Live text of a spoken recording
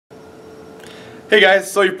Hey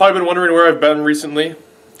guys, so you've probably been wondering where I've been recently.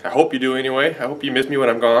 I hope you do anyway. I hope you miss me when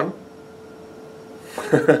I'm gone.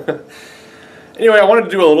 Anyway, I wanted to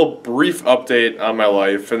do a little brief update on my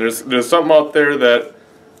life, and there's something out there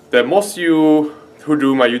that most of you who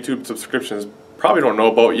do my YouTube subscriptions probably don't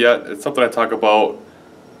know about yet. It's something I talked about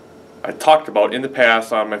in the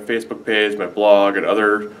past on my Facebook page, my blog, and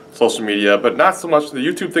other social media, but not so much. The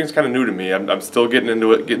YouTube thing's kind of new to me. I'm still getting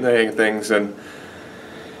into it, getting the hang of things, and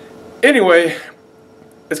anyway,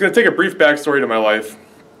 it's going to take a brief backstory to my life.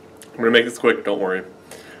 I'm going to make this quick, don't worry.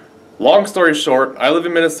 Long story short, I live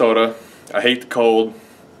in Minnesota. I hate the cold.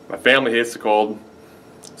 My family hates the cold.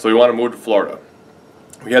 So we want to move to Florida.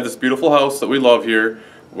 We have this beautiful house that we love here.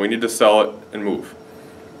 We need to sell it and move.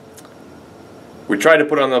 We tried to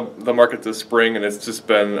put it on the market this spring, and it's just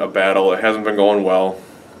been a battle. It hasn't been going well.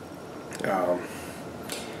 And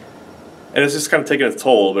it's just kind of taking its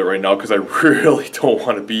toll a little bit right now because I really don't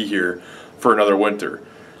want to be here for another winter.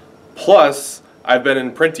 Plus, I've been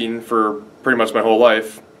in printing for pretty much my whole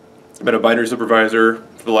life. I've been a bindery supervisor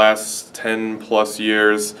for the last 10 plus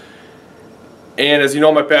years. And as you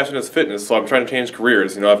know, my passion is fitness, so I'm trying to change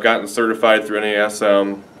careers. You know, I've gotten certified through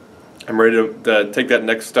NASM. I'm ready to take that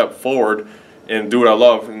next step forward and do what I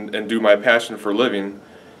love and do my passion for living.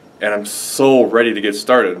 And I'm so ready to get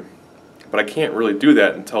started. But I can't really do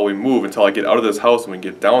that until we move, until I get out of this house and we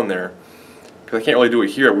get down there. Because I can't really do it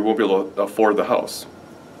here. We won't be able to afford the house.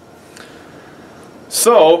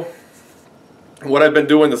 So, what I've been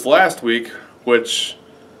doing this last week, which,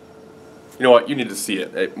 you know what, you need to see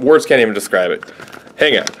it. Words can't even describe it.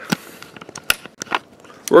 Hang on.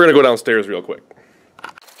 We're going to go downstairs real quick.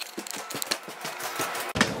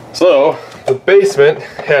 So, the basement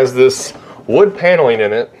has this wood paneling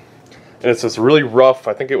in it, and it's this really rough,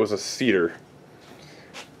 I think it was a cedar.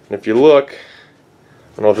 And if you look,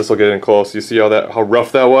 I don't know if this will get in close, you see how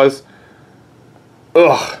rough that was?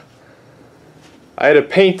 Ugh. I had to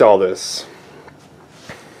paint all this.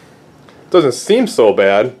 Doesn't seem so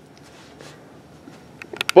bad,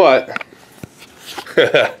 but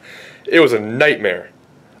it was a nightmare.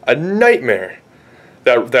 A nightmare.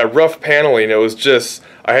 That rough paneling, it was just,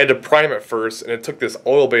 I had to prime it first, and it took this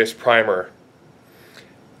oil-based primer,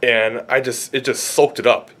 and it just soaked it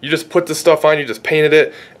up. You just put the stuff on, you just painted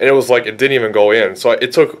it, and it was like it didn't even go in. So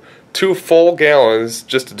it took 2 full gallons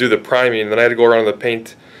just to do the priming, and then I had to go around the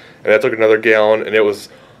paint, and that took another gallon, and it was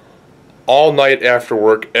all night after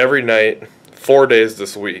work, every night, 4 days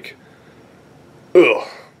this week. Ugh.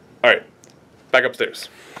 Alright, back upstairs.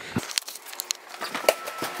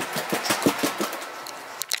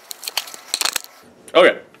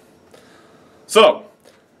 Okay, so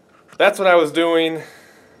that's what I was doing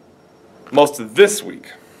most of this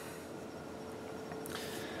week.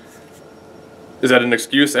 Is that an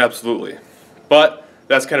excuse? Absolutely. But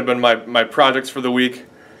that's kind of been my projects for the week.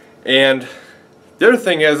 And the other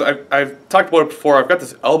thing is, I've talked about it before, I've got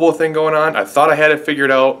this elbow thing going on. I thought I had it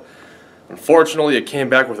figured out. Unfortunately, it came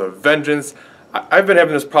back with a vengeance. I've been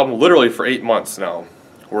having this problem literally for 8 months now,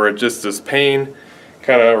 where it just, this pain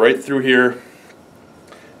kind of right through here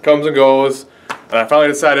comes and goes. And I finally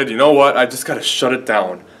decided, you know what, I just got to shut it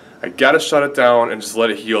down. I got to shut it down and just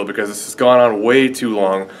let it heal, because this has gone on way too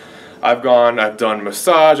long. I've done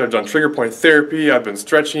massage, I've done trigger point therapy, I've been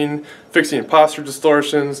stretching, fixing posture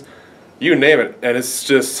distortions, you name it, and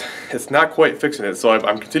it's not quite fixing it. So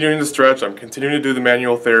I'm continuing to stretch, I'm continuing to do the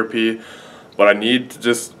manual therapy, but I need to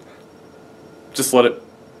just let it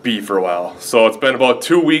be for a while. So it's been about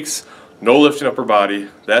 2 weeks, no lifting upper body.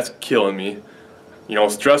 That's killing me. You know,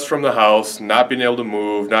 stress from the house, not being able to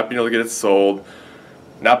move, not being able to get it sold,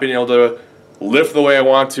 not being able to lift the way I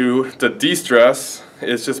want to de-stress.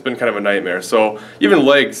 It's just been kind of a nightmare. So even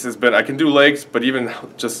legs has been, I can do legs, but even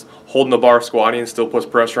just holding the bar squatting still puts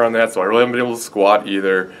pressure on that, so I really haven't been able to squat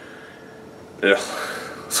either. Ugh.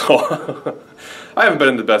 So I haven't been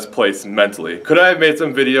in the best place mentally. Could I have made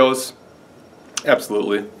some videos?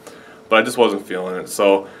 Absolutely. But I just wasn't feeling it.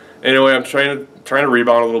 So anyway, I'm trying to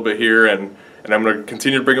rebound a little bit here, and I'm going to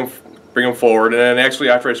continue to bring them forward. And then actually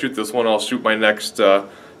after I shoot this one, I'll shoot my next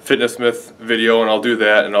Fitness Myth video, and I'll do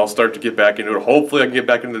that, and I'll start to get back into it. Hopefully I can get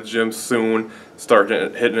back into the gym soon, start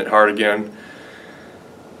hitting it hard again.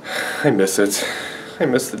 I miss it. I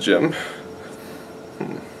miss the gym.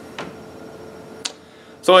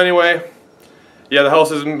 So anyway, yeah, the house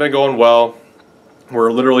hasn't been going well.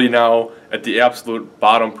 We're literally now at the absolute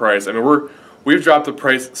bottom price. I mean, we've dropped the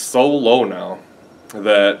price so low now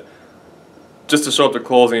that just to show up to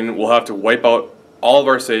closing, we'll have to wipe out all of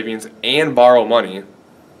our savings and borrow money,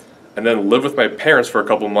 and then live with my parents for a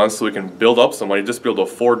couple months so we can build up some money just to be able to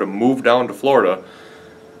afford to move down to Florida.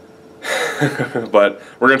 But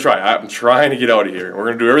we're going to try. I'm trying to get out of here. We're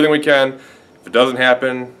going to do everything we can. If it doesn't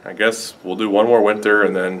happen, I guess we'll do one more winter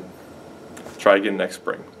and then try again next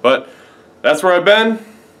spring. But that's where I've been.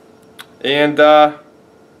 And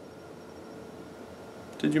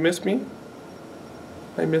did you miss me?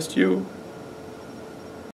 I missed you.